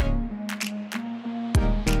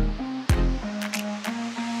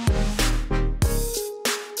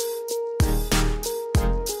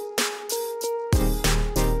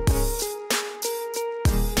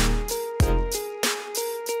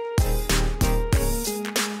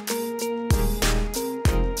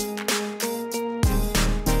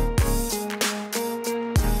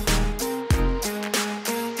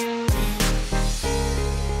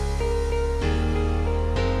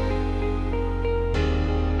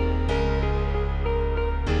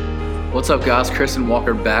What's up, guys? Chris and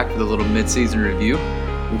Walker back with a little mid-season review.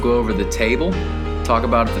 We'll go over the table, talk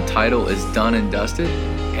about if the title is done and dusted,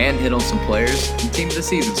 and hit on some players and team of the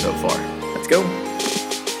season so far. Let's go.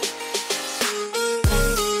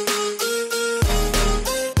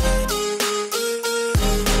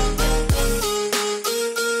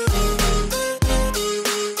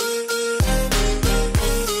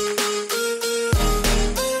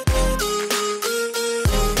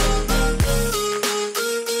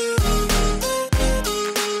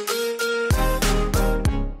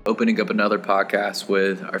 Opening up another podcast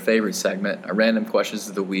with our favorite segment, our random questions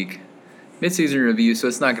of the week, mid-season review. So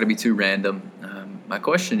it's not going to be too random. My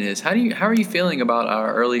question is, how are you feeling about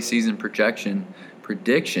our early season prediction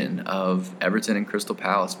of Everton and Crystal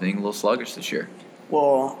Palace being a little sluggish this year?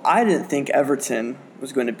 Well, I didn't think Everton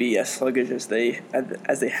was going to be as sluggish as they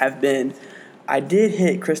have been. I did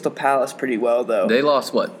hit Crystal Palace pretty well, though. They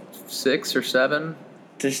lost, 6 or 7?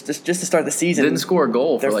 Just to start the season. Didn't score a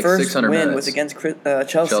goal for 600 minutes. Their first win was against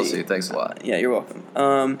Chelsea. Chelsea, thanks a lot. Yeah, you're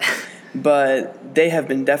welcome. But they have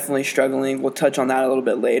been definitely struggling. We'll touch on that a little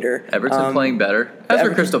bit later. Everton playing better. As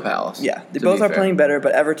are Crystal Palace. Yeah, they both are playing better,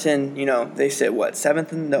 but Everton, they sit,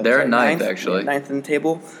 7th? They're ninth, actually. 9th in the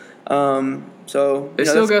table. So they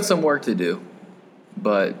still got some work to do.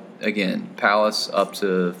 But, again, Palace up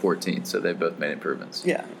to 14th, so they've both made improvements.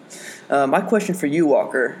 Yeah. My question for you,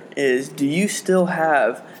 Walker, is do you still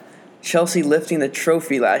have Chelsea lifting the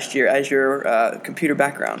trophy last year as your computer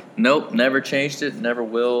background? Nope, never changed it, never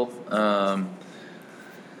will.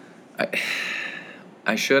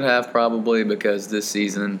 I should have probably, because this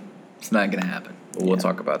season it's not going to happen. But we'll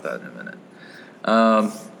talk about that in a minute.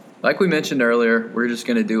 Like we mentioned earlier, we're just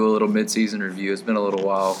going to do a little mid-season review. It's been a little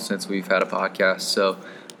while since we've had a podcast, so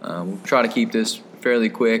we'll try to keep this fairly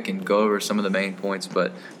quick and go over some of the main points.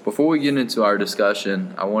 But before we get into our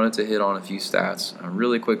discussion, I wanted to hit on a few stats.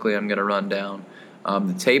 Really quickly, I'm going to run down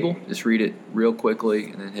the table, just read it real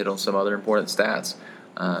quickly, and then hit on some other important stats.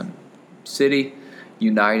 City,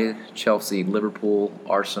 United, Chelsea, Liverpool,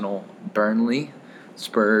 Arsenal, Burnley,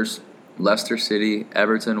 Spurs, Leicester City,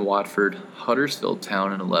 Everton, Watford, Huddersfield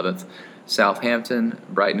Town in 11th, Southampton,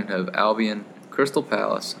 Brighton and Hove Albion, Crystal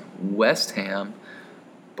Palace, West Ham,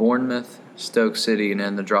 Bournemouth, Stoke City, and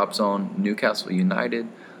in the drop zone, Newcastle United,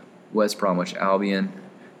 West Bromwich Albion,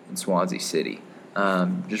 and Swansea City.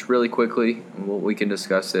 Just really quickly, we can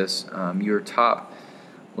discuss this. Your top,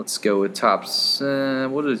 let's go with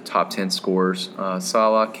what are the top 10 scorers?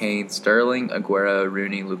 Salah, Kane, Sterling, Aguero,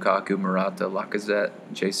 Rooney, Lukaku, Morata, Lacazette,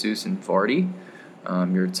 Jesus, and Vardy.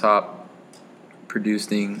 Your top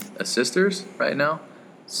producing assisters right now: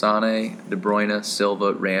 Sane, De Bruyne,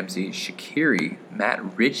 Silva, Ramsey, Shaqiri,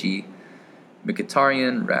 Matt Ritchie,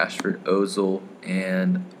 Mkhitaryan, Rashford, Ozil,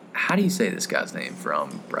 and how do you say this guy's name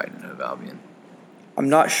from Brighton and Hove Albion? I'm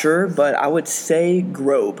not sure, but I would say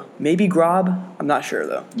Grobe. Maybe Grob. I'm not sure,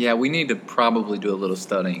 though. Yeah, we need to probably do a little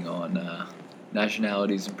studying on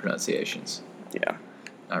nationalities and pronunciations. Yeah.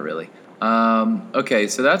 Not really. Okay,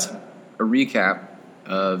 so that's a recap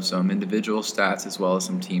of some individual stats as well as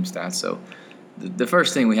some team stats. So the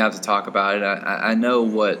first thing we have to talk about, I know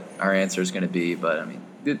what our answer is going to be, but,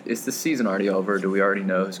 is the season already over? Do we already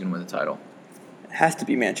know who's going to win the title? It has to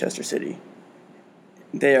be Manchester City.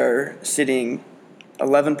 They are sitting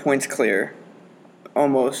 11 points clear,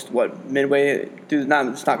 almost, midway through?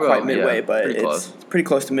 It's not quite midway, but it's pretty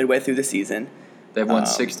close to midway through the season. They've won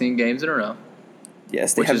 16 games in a row.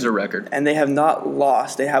 Yes, which is a record. And they have not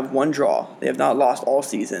lost. They have one draw. They have not lost all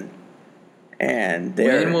season. And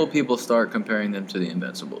when will people start comparing them to the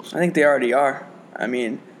Invincibles? I think they already are.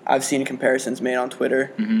 I've seen comparisons made on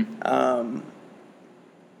Twitter. Mm-hmm.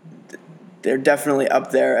 They're definitely up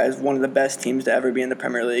there as one of the best teams to ever be in the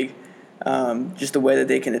Premier League. Just the way that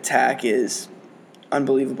they can attack is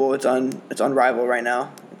unbelievable. It's unrivaled right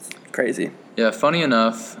now. It's crazy. Yeah, funny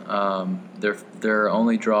enough, their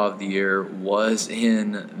only draw of the year was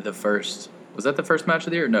in the first. Was that the first match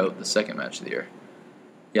of the year? No, the second match of the year.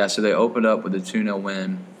 Yeah, so they opened up with a 2-0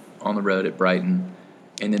 win on the road at Brighton,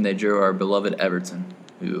 and then they drew our beloved Everton,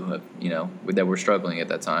 who that were struggling at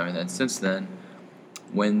that time, and then since then,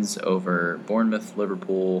 wins over Bournemouth,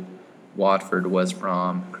 Liverpool, Watford, West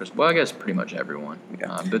Brom, I guess pretty much everyone.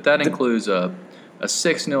 Yeah. But that includes a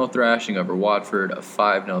 6-0 thrashing over Watford, a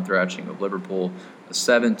 5-0 thrashing of Liverpool, a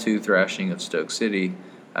 7-2 thrashing of Stoke City.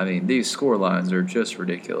 These score lines are just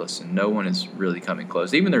ridiculous, and no one is really coming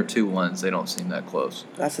close. Even their 2-1s, they don't seem that close.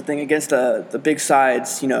 That's the thing. Against the big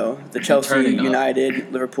sides, the Chelsea,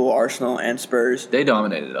 United, Liverpool, Arsenal, and Spurs. They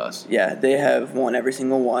dominated us. Yeah, they have won every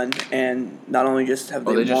single one, and not only just have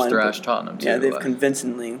they won. They just thrashed Tottenham, too. Yeah, they've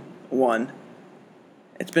convincingly won.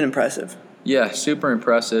 It's been impressive. Yeah, super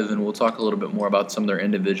impressive, and we'll talk a little bit more about some of their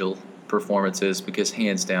individual performances because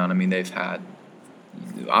hands down, I mean, they've had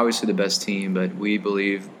obviously the best team, but we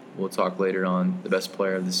believe we'll talk later on the best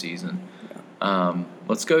player of the season.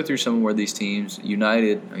 Let's go through some of where these teams,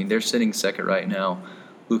 United, I mean, they're sitting second right now.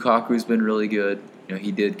 Lukaku's been really good.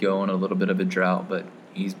 He did go on a little bit of a drought, but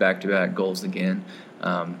he's back-to-back goals again.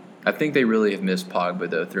 I think they really have missed Pogba,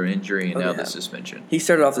 though, through injury and now the suspension. He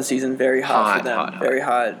started off the season very hot for them. Very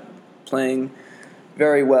hot, playing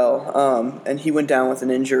very well. And he went down with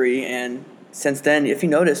an injury, and since then, if you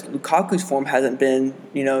noticed, Lukaku's form hasn't been,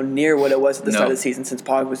 near what it was at the start of the season since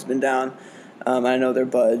Pogba's been down. I know they're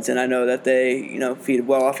buds, and I know that they, feed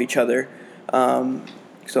well off each other.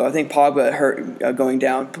 So I think Pogba hurt going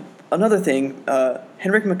down. Another thing,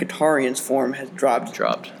 Henrik Mkhitaryan's form has dropped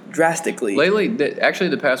drastically. Lately, actually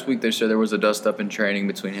the past week they said there was a dust-up in training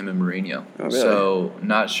between him and Mourinho. Oh, really? So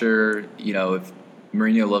not sure, if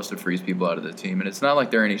Mourinho loves to freeze people out of the team. And it's not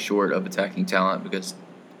like they're any short of attacking talent because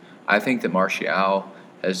I think that Martial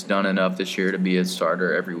has done enough this year to be a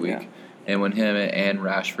starter every week. Yeah. And when him and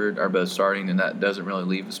Rashford are both starting, then that doesn't really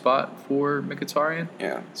leave a spot for Mkhitaryan.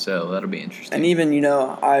 Yeah. So that'll be interesting. And even,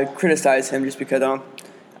 I criticize him just because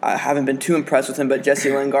I haven't been too impressed with him, but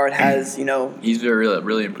Jesse Lingard has, He's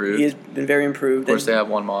really improved. He's been very improved. Of course, they have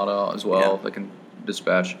Juan Mata as well that can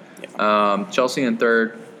dispatch. Yeah. Chelsea in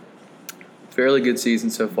third. Fairly good season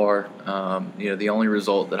so far. The only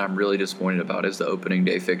result that I'm really disappointed about is the opening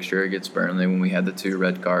day fixture against Burnley when we had the 2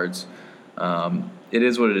 red cards. It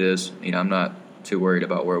is what it is. I'm not too worried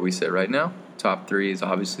about where we sit right now. Top 3 is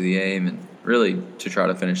obviously the aim, and really to try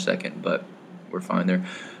to finish second, but we're fine there.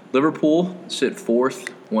 Liverpool sit 4th,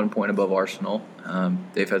 1 point above Arsenal.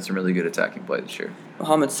 They've had some really good attacking play this year.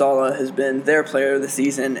 Mohamed Salah has been their player of the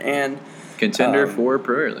season and contender for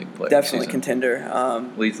Premier League play. Definitely contender.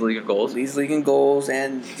 Leads the league in goals. Leads the league in goals,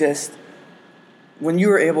 and just when you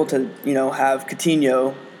were able to have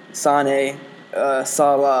Coutinho, Sane,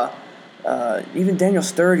 Salah, even Daniel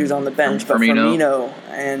Sturridge's on the bench, but Firmino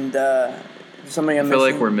and somebody I feel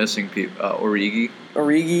like we're missing people. Origi.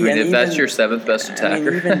 Origi, and if that's your 7th best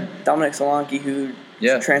attacker. Even Dominic Solanke, who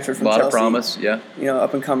transferred from Chelsea. A lot of promise,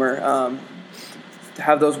 up and comer. To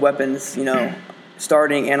have those weapons,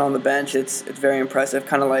 starting and on the bench, it's very impressive.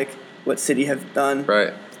 Kind of like what City have done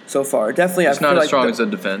so far. Definitely, it's not as strong as the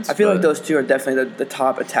defense. I feel like those two are definitely the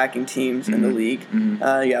top attacking teams in the league.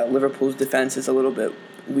 Mm-hmm. Liverpool's defense is a little bit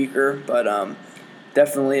weaker, but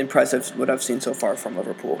definitely impressive what I've seen so far from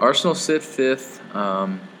Liverpool. Arsenal sit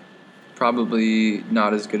 5th. Probably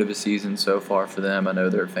not as good of a season so far for them. I know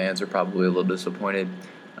their fans are probably a little disappointed.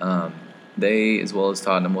 They, as well as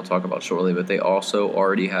Tottenham, we'll talk about shortly, but they also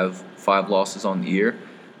already have 5 losses on the year,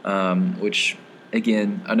 which,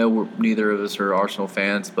 again, I know neither of us are Arsenal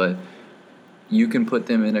fans, but you can put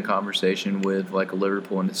them in a conversation with like a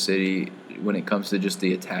Liverpool and a City when it comes to just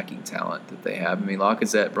the attacking talent that they have. I mean,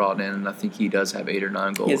 Lacazette brought in, and I think he does have 8 or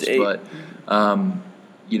 9 goals, he has 8. But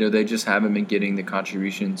they just haven't been getting the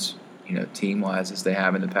contributions, team-wise as they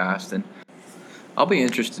have in the past. And I'll be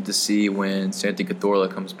interested to see when Santi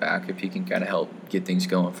Cazorla comes back if he can kind of help get things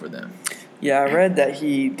going for them. Yeah, I read that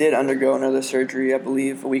he did undergo another surgery, I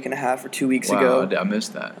believe, a week and a half or 2 weeks ago. Wow, I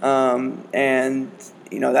missed that. And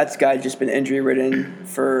that guy's just been injury-ridden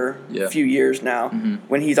for a few years now. Mm-hmm.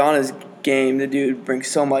 When he's on his game, the dude brings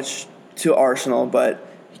so much to Arsenal, but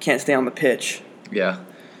he can't stay on the pitch. Yeah,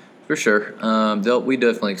 for sure. We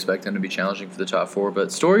definitely expect them to be challenging for the top 4.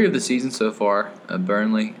 But story of the season so far,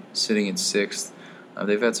 Burnley sitting in 6th.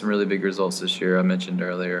 They've had some really big results this year. I mentioned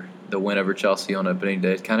earlier the win over Chelsea on opening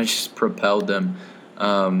day kind of just propelled them.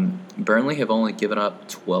 Burnley have only given up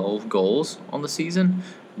 12 goals on the season,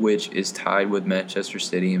 which is tied with Manchester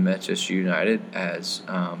City and Manchester United as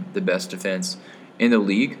the best defense in the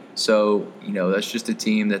league. So, that's just a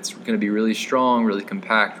team that's going to be really strong, really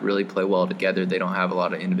compact, really play well together. They don't have a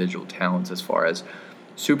lot of individual talents as far as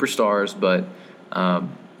superstars, but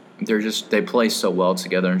they play so well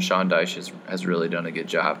together, and Sean Dyche has really done a good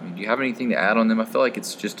job. I mean, do you have anything to add on them? I feel like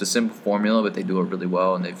it's just a simple formula, but they do it really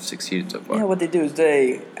well, and they've succeeded so far. Yeah, what they do is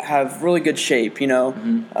they have really good shape,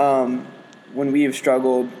 Mm-hmm. When we have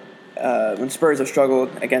struggled, when Spurs have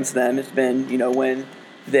struggled against them, it's been, when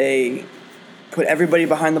they put everybody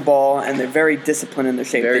behind the ball and they're very disciplined in their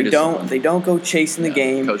shape. They don't go chasing the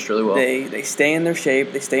game. Coached really well. They stay in their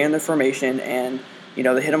shape, they stay in their formation, and they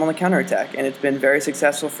hit them on the counterattack, and it's been very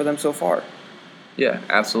successful for them so far. Yeah,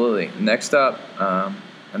 absolutely. Next up, I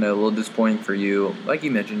know a little disappointing for you. Like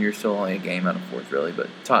you mentioned, you're still only a game out of 4th, really, but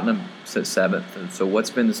Tottenham sits 7th. And so what's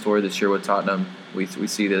been the story this year with Tottenham? We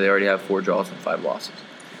see that they already have 4 draws and 5 losses.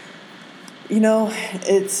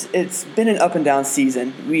 It's been an up and down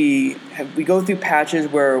season. We go through patches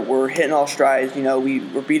where we're hitting all strides.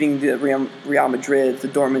 We're beating the Real Madrid, the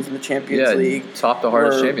Dortmunds in the Champions League. Top the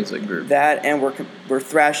hardest Champions League group. That, and we're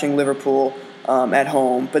thrashing Liverpool at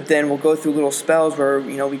home. But then we'll go through little spells where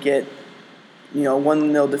we get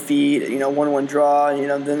 1-0 defeat, 1-1 draw,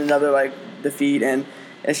 then another defeat, and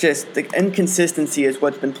it's just the inconsistency is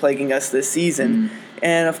what's been plaguing us this season. Mm-hmm.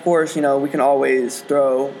 And of course, we can always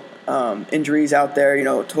throw injuries out there.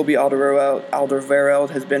 Toby Alderweireld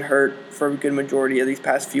has been hurt for a good majority of these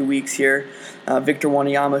past few weeks here. Victor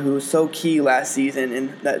Wanyama, who was so key last season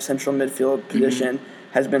in that central midfield position,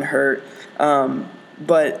 has been hurt.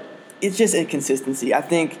 But it's just inconsistency. I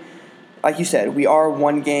think, like you said, we are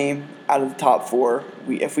one game out of the top four.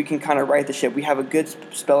 If we can kind of right the ship, we have a good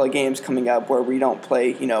spell of games coming up where we don't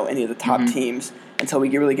play, any of the top teams until we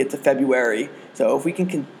really get to February. So if we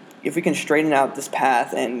can straighten out this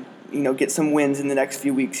path and get some wins in the next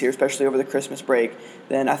few weeks here, especially over the Christmas break,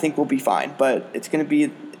 then I think we'll be fine. But it's going to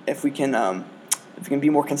be if we can be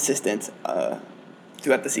more consistent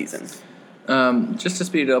throughout the season. Just to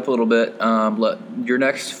speed it up a little bit, your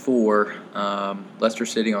next four: Leicester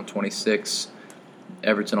City on 26,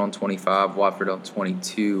 Everton on 25, Watford on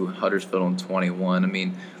 22, Huddersfield on 21. I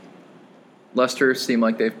mean, Leicester seem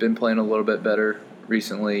like they've been playing a little bit better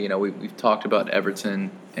recently. We've talked about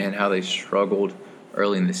Everton and how they struggled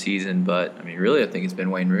early in the season, but I mean, really, I think it's been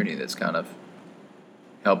Wayne Rooney that's kind of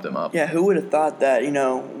helped them up. Yeah, who would have thought that?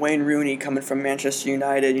 Wayne Rooney coming from Manchester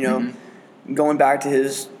United, going back to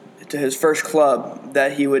his first club,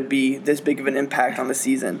 that he would be this big of an impact on the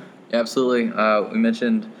season. Yeah, absolutely. We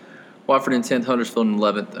mentioned Watford in 10th, Huddersfield in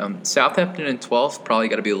 11th. Southampton in 12th, probably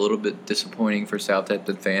got to be a little bit disappointing for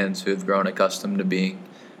Southampton fans who have grown accustomed to being,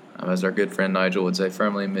 as our good friend Nigel would say,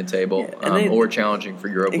 firmly mid-table, or challenging for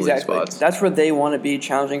Europa League spots. That's where they want to be,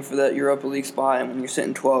 challenging for the Europa League spot, and when you're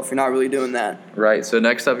sitting 12th, you're not really doing that. Right, so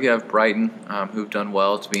next up you have Brighton, who've done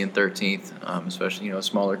well to be in 13th, especially a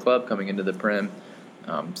smaller club coming into the Prem.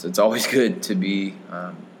 So it's always good to be,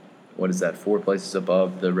 4 places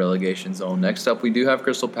above the relegation zone. Next up, we do have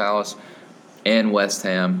Crystal Palace and West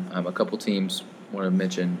Ham. A couple teams want to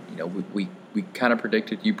mention, we kind of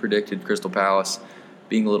predicted Crystal Palace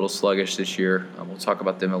being a little sluggish this year. We'll talk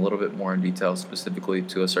about them a little bit more in detail, specifically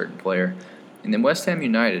to a certain player. And then West Ham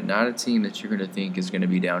United, not a team that you're going to think is going to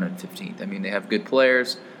be down in 15th. I mean, they have good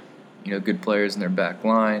players, good players in their back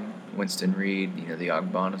line. Winston Reid, the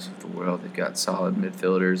Ogbonas of the world. They've got solid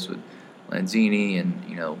midfielders with Lanzini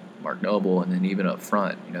and, Mark Noble. And then even up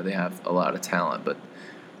front, they have a lot of talent. But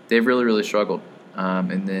they've really, really struggled.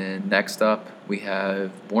 And then next up, we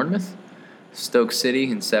have Bournemouth, Stoke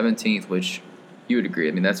City in 17th, which you would agree.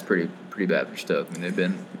 I mean, that's pretty bad for Stoke. I mean, they've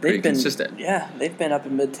been pretty consistent. Yeah, they've been up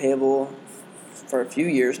in mid-table for a few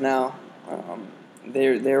years now.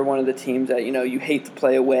 They're one of the teams that you hate to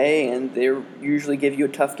play away, and they usually give you a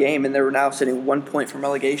tough game. And they're now sitting 1 point from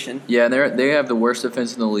relegation. Yeah, and they have the worst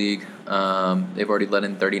defense in the league. They've already let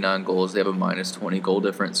in 39 goals. They have a minus 20 goal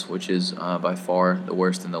difference, which is by far the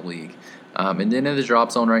worst in the league. And then in the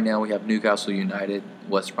drop zone right now, we have Newcastle United,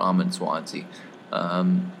 West Brom, and Swansea.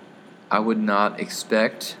 I would not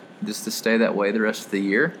expect this to stay that way the rest of the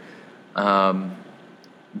year.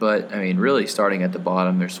 But, I mean, really starting at the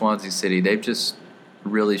bottom, there's Swansea City. They've just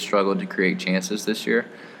really struggled to create chances this year,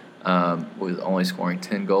 with only scoring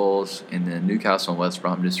 10 goals. And then Newcastle and West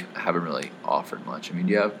Brom just haven't really offered much. I mean,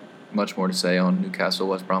 do you have much more to say on Newcastle,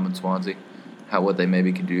 West Brom, and Swansea? What they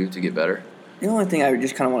maybe could do to get better? The only thing I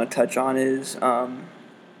just kind of want to touch on is,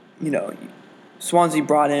 Swansea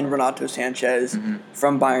brought in Renato Sanchez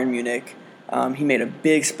from Bayern Munich. He made a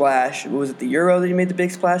big splash. Was it the Euro that he made the big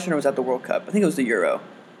splash in, or was that the World Cup? I think it was the Euro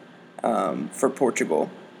for Portugal.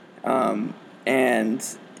 And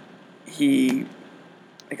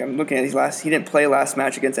I'm looking at he didn't play last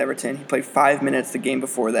match against Everton. He played 5 minutes the game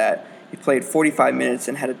before that. He played 45 minutes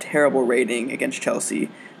and had a terrible rating against Chelsea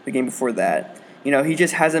the game before that. He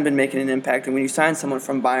just hasn't been making an impact. And when you sign someone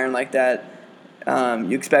from Bayern like that,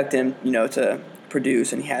 you expect him, to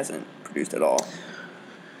produce, and he hasn't produced at all.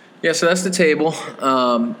 Yeah, so that's the table.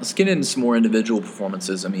 Let's get into some more individual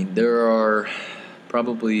performances. I mean, there are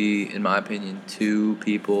probably, in my opinion, 2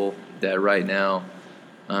 people that right now,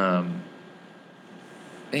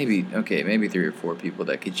 maybe 3 or 4 people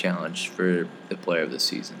that could challenge for the player of the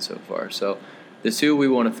season so far. So the 2 we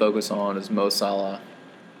want to focus on is Mo Salah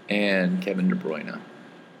and Kevin De Bruyne.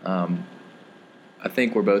 I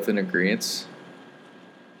think we're both in agreement.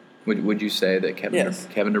 Would you say that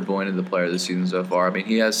Kevin De Bruyne is the player of the season so far? I mean,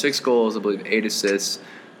 he has 6 goals, I believe 8 assists.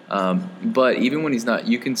 But even when he's not,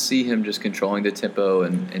 you can see him just controlling the tempo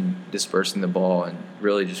and dispersing the ball and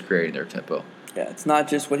really just creating their tempo. Yeah, it's not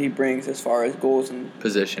just what he brings as far as goals and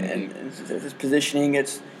positioning. And his positioning.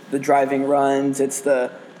 It's the driving runs. It's the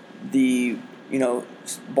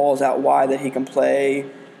balls out wide that he can play.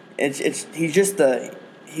 He's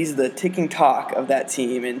the ticking talk of that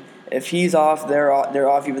team. And if he's off, they're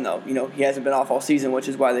off. Even though he hasn't been off all season, which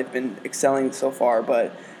is why they've been excelling so far.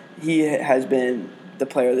 But he has been the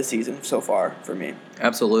player of the season so far for me.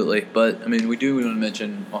 Absolutely, but I mean, we do want to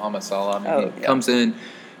mention Mohamed Salah. He comes in.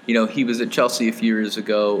 He was at Chelsea a few years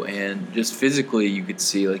ago, and just physically, you could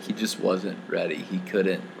see he just wasn't ready. He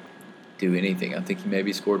couldn't do anything. I think he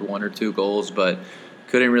maybe scored 1 or 2 goals, but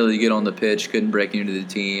couldn't really get on the pitch, couldn't break into the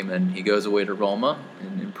team, and he goes away to Roma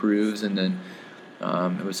and improves, and then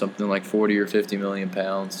it was something like 40 or 50 million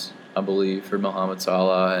pounds, I believe, for Mohamed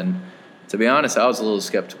Salah. And to be honest, I was a little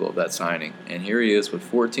skeptical of that signing, and here he is with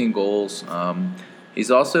 14 goals.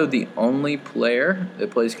 He's also the only player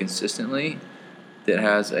that plays consistently that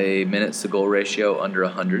has a minutes to goal ratio under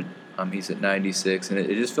 100. He's at 96, and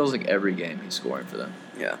it just feels like every game he's scoring for them.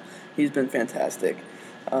 Yeah, he's been fantastic.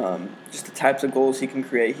 Just the types of goals he can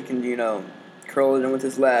create. He can, curl it in with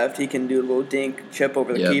his left. He can do a little dink chip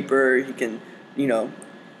over the keeper. He can,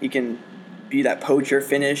 he can be that poacher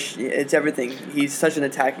finish. It's everything. He's such an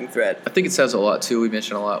attacking threat. I think it says a lot, too. We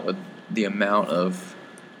mentioned a lot with the amount of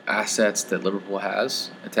assets that Liverpool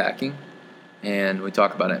has attacking. And we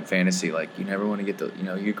talk about it in fantasy, you never want to get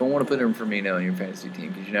you're going to want to put in Firmino in your fantasy team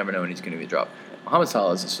because you never know when he's going to be dropped. Mohamed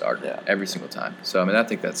Salah is a starter every single time. So, I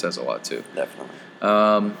think that says a lot, too.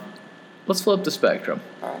 Definitely. Let's flip the spectrum.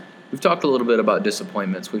 We've talked a little bit about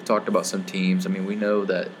disappointments. We've talked about some teams. We know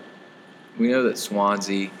that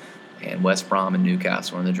Swansea and West Brom and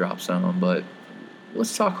Newcastle are in the drop zone, but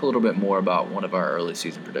let's talk a little bit more about one of our early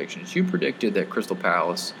season predictions. You predicted that Crystal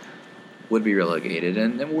Palace would be relegated,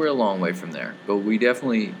 and we're a long way from there. But you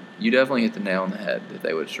definitely hit the nail on the head that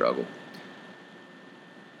they would struggle.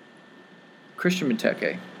 Christian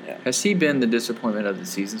Benteke, has he been the disappointment of the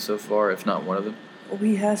season so far, if not one of them? Well,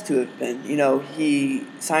 he has to have been. He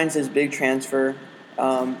signs his big transfer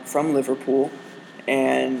from Liverpool,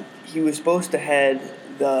 and he was supposed to head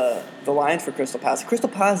the Lions for Crystal Palace. Crystal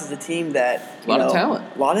Palace is a team that a lot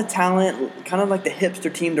of talent, kind of like the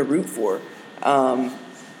hipster team to root for.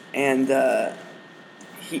 And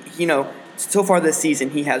he so far this season,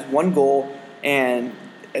 he has 1 goal, and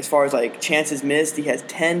as far as chances missed, he has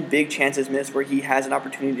 10 big chances missed where he has an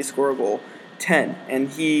opportunity to score a goal, 10, and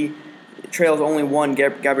he trails only 1,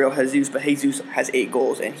 Gabriel Jesus, but Jesus has 8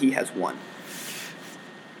 goals and he has 1.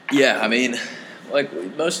 Yeah,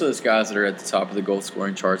 most of those guys that are at the top of the goal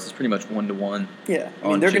scoring charts, it's pretty much 1-to-1. Yeah,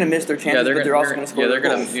 they're going to miss their chances, but they're also going to score. Yeah, they're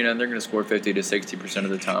going to they're going to score 50 to 60% of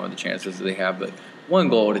the time of the chances that they have, but 1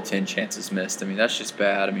 goal to 10 chances missed. That's just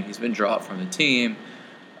bad. He's been dropped from the team,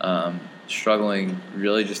 struggling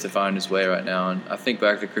really just to find his way right now. And I think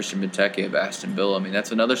back to Christian Benteke of Aston Villa.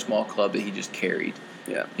 That's another small club that he just carried.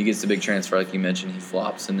 Yeah, he gets the big transfer, like you mentioned. He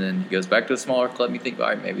flops, and then he goes back to a smaller club. And you think, all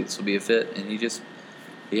right, maybe this will be a fit, and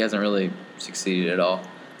he hasn't really succeeded at all.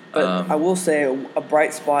 But I will say a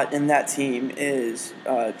bright spot in that team is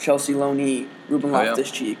Chelsea loanee Ruben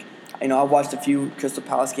Loftus-Cheek. I've watched a few Crystal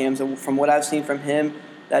Palace games, and from what I've seen from him,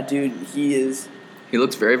 that dude, he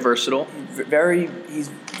looks very versatile. He's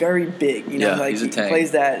very big. He's a tank. He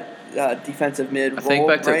plays that defensive mid role,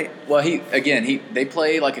 right? Well, they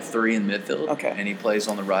play like a 3 in midfield, and he plays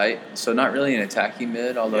on the right. So not really an attacking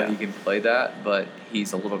mid, although he can play that, but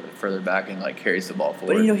he's a little bit further back and carries the ball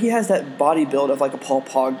forward. But he has that body build of a Paul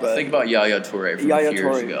Pogba. Think about Yaya Toure from a few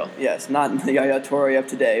years ago. Yes, not the Yaya Toure of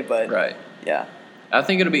today, but right. Yeah. I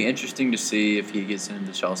think it'll be interesting to see if he gets into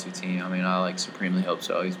the Chelsea team. I supremely hope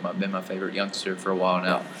so. He's been my favorite youngster for a while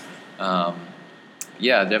now. I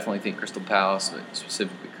definitely think Crystal Palace,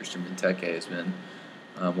 specifically Christian Benteke, has been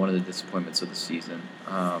one of the disappointments of the season.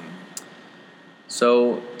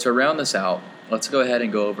 So to round this out, let's go ahead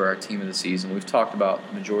and go over our team of the season. We've talked about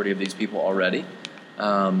the majority of these people already.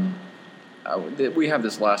 We have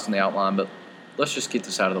this last on the outline, but let's just get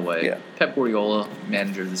this out of the way. Yeah. Pep Guardiola,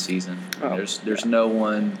 manager of the season. There's no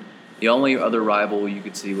one. The only other rival you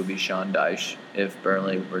could see would be Sean Dyche if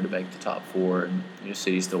Burnley were to make the top 4 and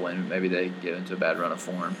City still win. Maybe they get into a bad run of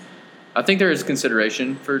form. I think there is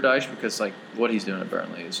consideration for Dyche because what he's doing at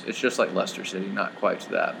Burnley it's just like Leicester City, not quite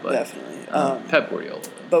to that, but definitely Pep Guardiola.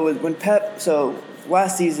 But when Pep, so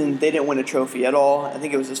last season they didn't win a trophy at all. I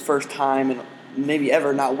think it was his first time and maybe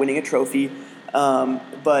ever not winning a trophy.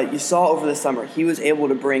 But you saw over the summer he was able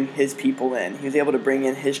to bring his people in. He was able to bring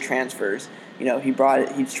in his transfers.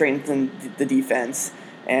 He strengthened the defense,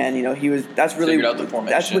 And that's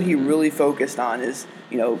what he really focused on is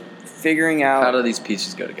figuring out how do these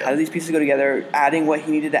pieces go together. Adding what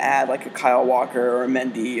he needed to add, like a Kyle Walker or a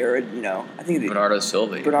Mendy or I think Bernardo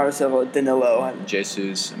Silva, Danilo,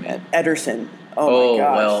 Jesus, and Ederson. Oh my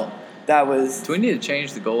gosh. Well. That was. Do we need to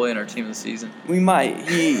change the goalie in our team this season? We might.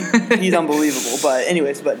 He's unbelievable.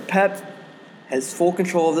 But Pep has full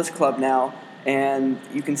control of this club now, and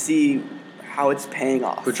you can see how it's paying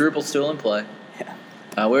off. Quadruple's still in play.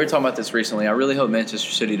 Yeah. We were talking about this recently. I really hope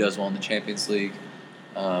Manchester City does well in the Champions League.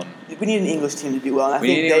 We need an English team to do well, and I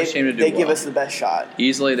think they give us the best shot.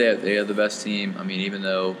 Easily, they have the best team. I mean, even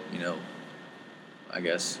though, I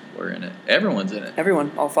guess we're in it. Everyone's in it.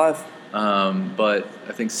 Everyone, all five. But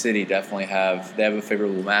I think City definitely have a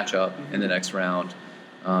favorable matchup in the next round.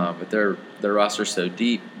 But their roster's so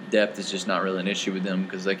deep, depth is just not really an issue with them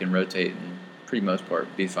because they can rotate and, pretty most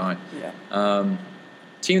part, be fine. Yeah.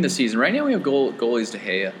 Team of the season. Right now we have goalies De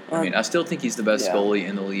Gea. I mean, I still think he's the best goalie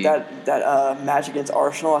in the league. That match against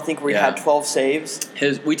Arsenal, I think we had 12 saves.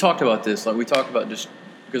 We talked about this. We talked about just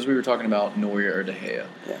because we were talking about Neuer or De Gea.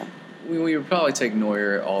 Yeah. We would probably take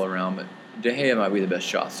Neuer all around, but De Gea might be the best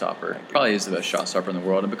shot stopper. Probably is the best shot stopper in the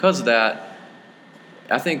world. And because of that,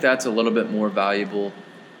 I think that's a little bit more valuable,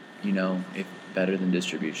 if better than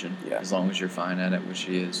distribution, as long as you're fine at it, which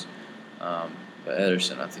he is. But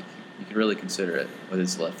Ederson, I think you could really consider it with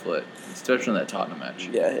his left foot, especially in that Tottenham match.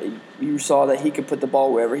 Yeah, you saw that he could put the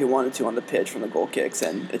ball wherever he wanted to on the pitch from the goal kicks,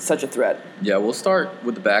 and it's such a threat. Yeah, we'll start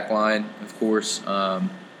with the back line, of course. From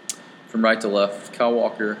right to left, Kyle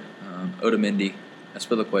Walker, Otamendi,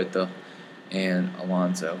 Azpilicueta, and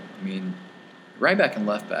Alonso. I mean, right back and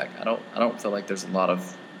left back, I don't feel like there's a lot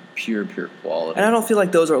of pure quality. And I don't feel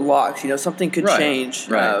like those are locks. Something could change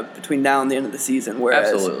between now and the end of the season.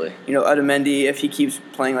 Whereas, absolutely. Otamendi, if he keeps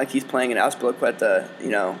playing like he's playing in Azpilicueta,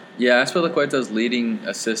 Yeah, Azpilicueta's leading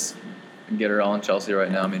assist getter on Chelsea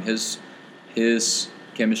right now. I mean, his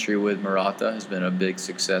chemistry with Morata has been a big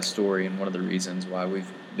success story and one of the reasons why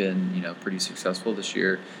we've been, pretty successful this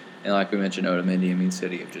year. And like we mentioned, Otamendi and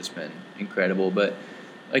City have just been incredible. But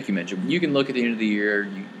like you mentioned, you can look at the end of the year,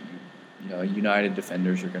 United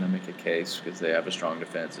defenders are going to make a case because they have a strong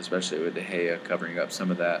defense, especially with De Gea covering up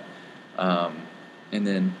some of that. And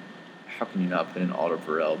then how can you not put in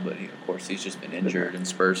Alderweireld? But of course, he's just been injured, and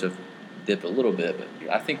Spurs have dipped a little bit.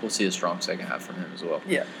 But I think we'll see a strong second half from him as well.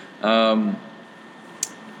 Yeah.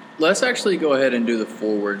 Let's actually go ahead and do the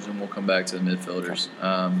forwards, and we'll come back to the midfielders.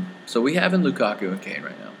 So we have in Lukaku and Kane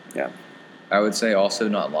right now. Yeah. I would say also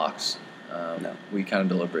not locks. No. We kind of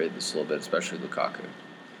deliberated this a little bit, especially Lukaku.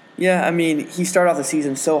 Yeah, I mean, he started off the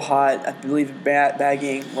season so hot. I believe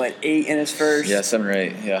bagging 8 in his first 7 or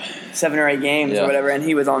 8, yeah, 7 or 8 games or whatever, and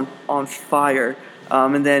he was on fire.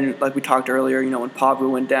 And then, like we talked earlier, when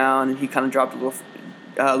Pogba went down and he kind of dropped a little,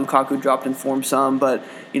 Lukaku dropped in form some, but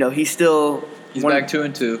he's back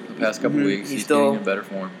 2-2 the past couple weeks. He's getting in better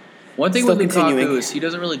form. One thing with Lukaku is he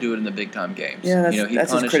doesn't really do it in the big time games. Yeah, he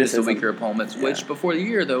punishes the weaker opponents. Which before the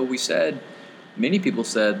year though many people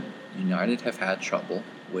said United have had trouble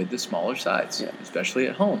with the smaller sides, especially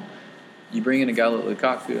at home. You bring in a guy like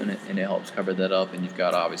Lukaku, and it helps cover that up, and you've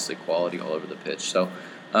got obviously quality all over the pitch. So,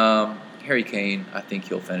 Harry Kane, I think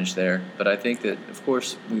he'll finish there. But I think that, of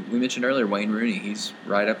course, we mentioned earlier Wayne Rooney. He's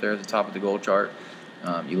right up there at the top of the goal chart.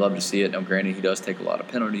 You love to see it. Now, granted, he does take a lot of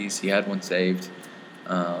penalties. He had one saved.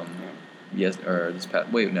 That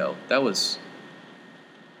was.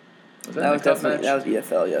 That was definitely that was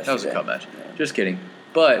EFL yesterday. That was a cup match. Yeah. Just kidding.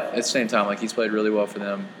 But at the same time, he's played really well for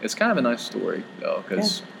them. It's kind of a nice story, though,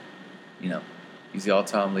 because, he's the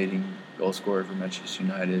all-time leading goal scorer for Manchester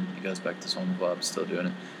United. He goes back to his home club, still doing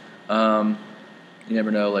it. You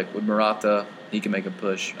never know. With Morata, he can make a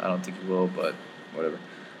push. I don't think he will, but whatever.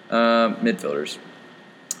 Midfielders.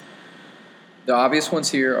 The obvious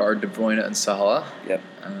ones here are De Bruyne and Salah. Yep.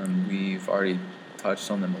 We've already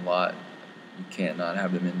touched on them a lot. You can't not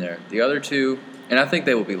have them in there. The other two, and I think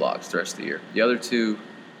they will be locks the rest of the year. The other two,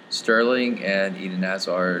 Sterling and Eden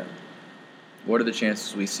Hazard. What are the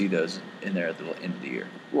chances we see those in there at the end of the year?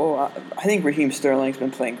 Well, I think Raheem Sterling's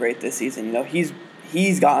been playing great this season.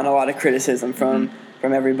 He's gotten a lot of criticism from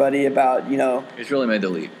everybody about He's really made the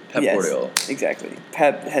leap. Pep Guardiola. Exactly.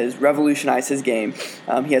 Pep has revolutionized his game.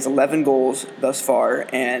 He has 11 goals thus far,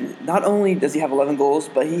 and not only does he have 11 goals,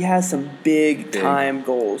 but he has some big time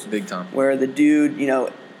goals. Big time. Where the dude,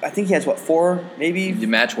 I think he has 4 maybe. The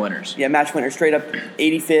match winners. Yeah, match winners, straight up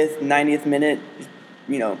 85th, 90th minute,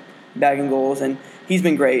 bagging goals, and he's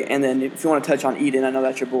been great. And then if you want to touch on Eden, I know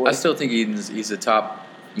that's your boy. I still think he's a top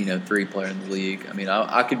 3 player in the league. I mean,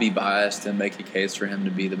 I could be biased and make a case for him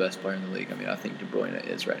to be the best player in the league. I mean, I think De Bruyne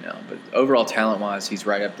is right now. But overall, talent-wise, he's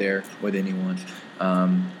right up there with anyone.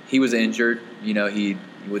 He was injured, he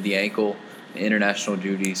with the ankle, international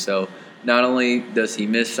duty. So not only does he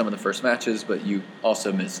miss some of the first matches, but you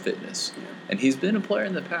also miss fitness. Yeah. And he's been a player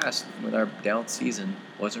in the past with our down season,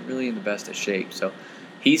 wasn't really in the best of shape. So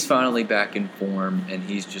he's finally back in form, and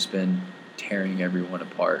he's just been tearing everyone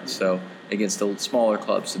apart. So against the smaller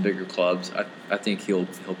clubs, the bigger clubs, I think he'll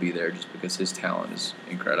be there just because his talent is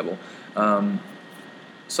incredible.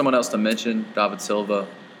 Someone else to mention, David Silva.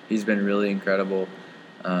 He's been really incredible.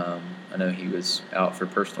 I know he was out for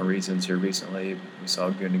personal reasons here recently. We saw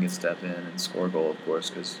Gundogan step in and score a goal, of course,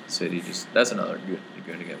 because City that's another good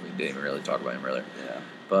Gundogan. We didn't even really talk about him earlier. Yeah.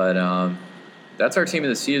 But that's our team of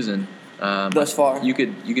the season. Thus far, you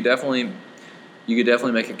could definitely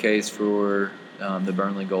make a case for the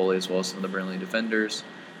Burnley goalie as well as some of the Burnley defenders.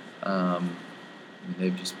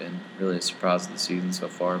 They've just been really a surprise of the season so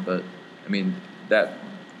far. But I mean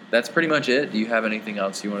that's pretty much it. Do you have anything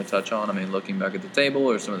else you want to touch on? I mean, looking back at the table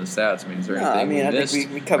or some of the stats. I mean, is there anything we missed? I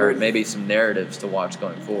think we covered, or maybe some narratives to watch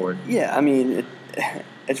going forward. Yeah, I mean,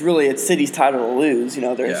 it's City's title to lose.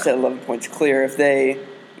 They're set 11 points clear. If they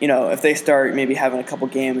start maybe having a couple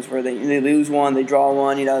games where they lose one, they draw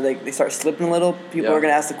one, they start slipping a little, people are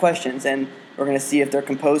going to ask the questions, and we're going to see if they're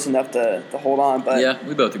composed enough to hold on. But yeah,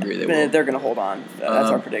 we both agree they will. They're going to hold on. That's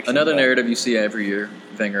our prediction. Another narrative you see every year,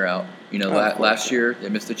 Wenger out. Last year they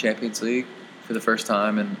missed the Champions League for the first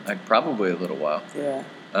time in probably a little while. Yeah.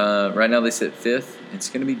 Right now they sit 5th. It's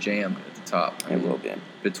going to be jammed at the top. It will be.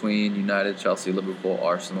 Between United, Chelsea, Liverpool,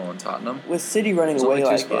 Arsenal, and Tottenham. With City running away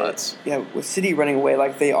with City running away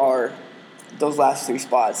like they are, those last 3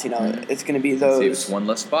 spots, it's going to be those. It's one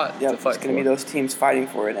less spot to fight. It's going to be those teams fighting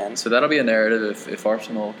for it. And so that'll be a narrative if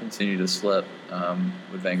Arsenal continue to slip.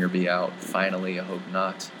 Would Wenger be out? Finally, I hope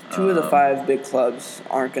not. 2 of the 5 big clubs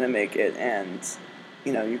aren't going to make it, and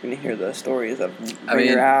you're going to hear the stories of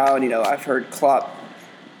Wenger out. I've heard Klopp.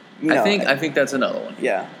 I think that's another one.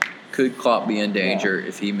 Yeah. Could Klopp be in danger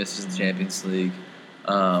if he misses the Champions League?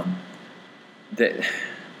 I'm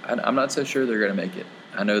not so sure they're going to make it.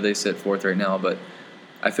 I know they sit 4th right now, but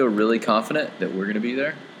I feel really confident that we're going to be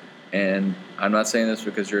there. And I'm not saying this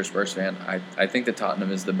because you're a Spurs fan. I think that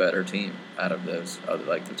Tottenham is the better team out of those.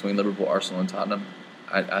 Between Liverpool, Arsenal, and Tottenham,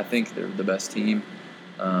 I think they're the best team.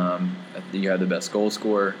 You have the best goal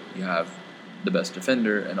scorer. You have the best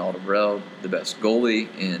defender in Alderweireld, the best goalie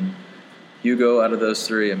in Hugo. Out of those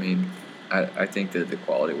 3, I mean, I think that the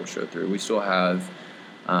quality will show through. We still have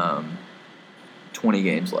 20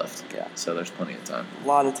 games left. Yeah. So there's plenty of time. A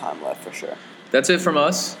lot of time left for sure. That's it from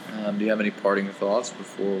us. Do you have any parting thoughts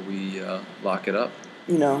before we lock it up?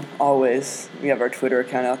 Always. We have our Twitter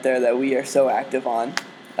account out there that we are so active on,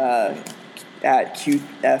 at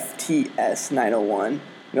QFTS901.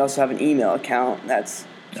 We also have an email account that's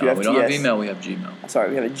QFTS. No, we don't have email. We have Gmail. Sorry,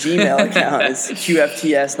 we have a Gmail account. It's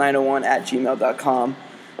QFTS901@gmail.com.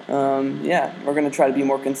 We're going to try to be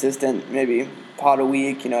more consistent, maybe pod a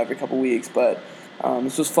week, every couple weeks, but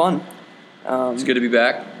this was fun. It's good to be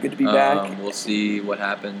back. Good to be back. We'll see what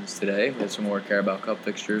happens today. We have some more Carabao Cup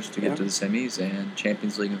fixtures to get to the semis and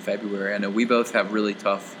Champions League in February. I know we both have really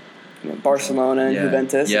tough Barcelona and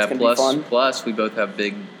Juventus. Yeah, it's going to be fun. Plus we both have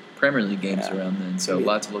big Premier League games around then, so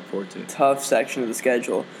lots to look forward to. Tough section of the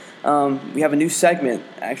schedule. We have a new segment,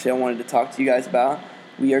 actually, I wanted to talk to you guys about.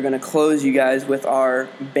 We are going to close you guys with our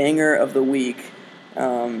banger of the week.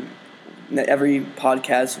 Every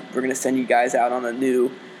podcast, we're going to send you guys out on a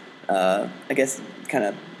new, kind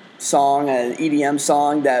of song, an EDM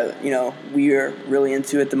song that, we are really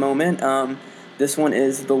into at the moment. This one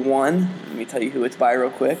is The One. Let me tell you who it's by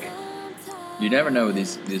real quick. You never know with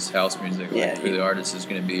this house music, who the artist is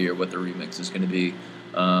going to be or what the remix is going to be.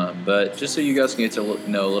 But just so you guys can get to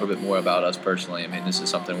know a little bit more about us personally, I mean, this is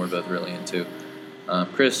something we're both really into.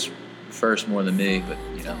 Chris first more than me, but,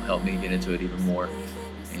 helped me get into it even more.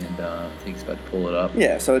 And I think he's about to pull it up.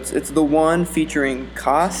 Yeah, so it's The One featuring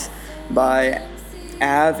Koss by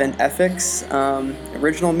Av and FX.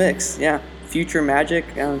 Original mix, yeah. Future Magic.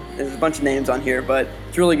 There's a bunch of names on here, but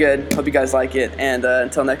it's really good. Hope you guys like it. And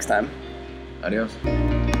until next time. Adios.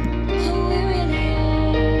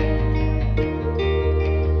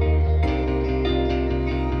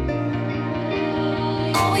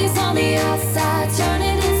 Always on the outside.